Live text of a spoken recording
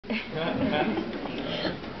There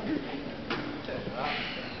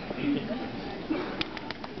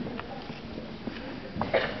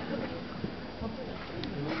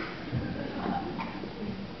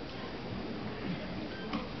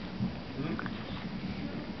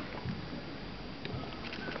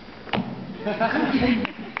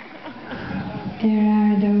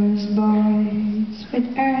are those boys with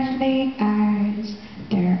earthly eyes.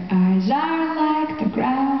 Their eyes are like the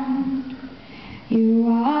ground. You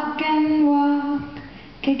walk and walk,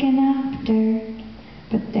 kicking up dirt,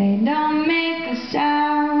 but they don't make a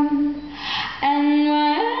sound. And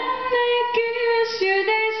when they kiss you,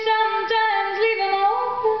 they sometimes leave them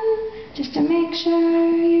open, just to make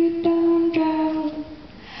sure you don't drown.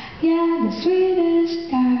 Yeah, the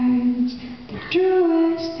sweetest eyes, the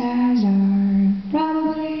truest eyes are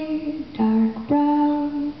probably dark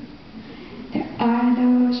brown. There are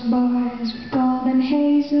those boys with golden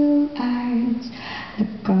hazel eyes, the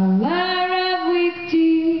color of weak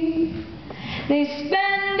tea. They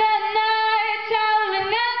spend the night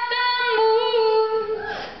howling at the moon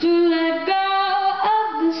to let go of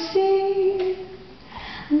the sea.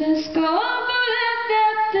 The scope of that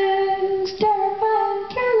depth is terrifying,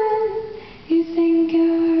 thrilling. You think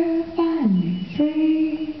you're finally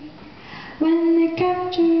free when they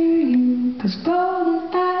capture you, 'cause golden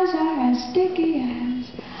eyes are as sticky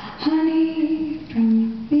as honey from a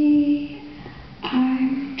bee.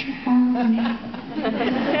 I'm drowning. But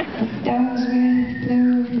those with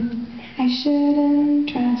blue I shouldn't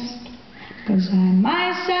trust, 'cause I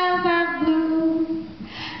myself have blue.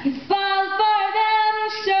 You fall for them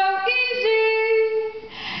so easy,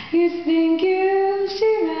 you think you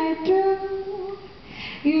see right through.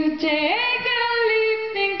 You take a leap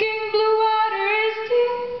thinking blue water is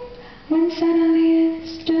deep, when suddenly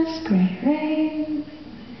it's just gray rain.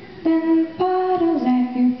 Then puddles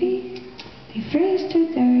at your feet, they freeze to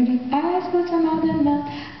dirty eyes, but somehow they melt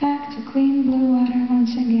back to clean blue water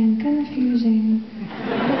once again. Confusing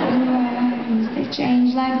blue eyes, they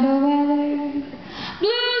change like the weather.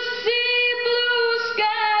 Blue sea, blue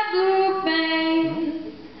sky, blue pain.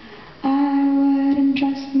 I wouldn't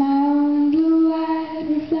trust my own blue-eyed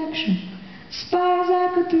reflection. Spars I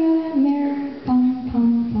could throw that mirror, pum,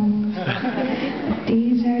 pum, pum. But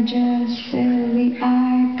these are just silly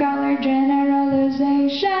eye color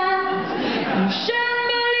generalizations. You shouldn't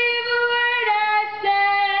believe a word I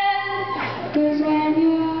said, 'cause when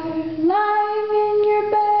you're lying in your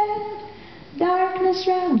bed, darkness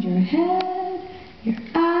round your head, your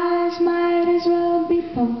eyes might as well be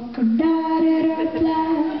polka dotted or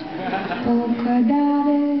plaid. Polka dotted.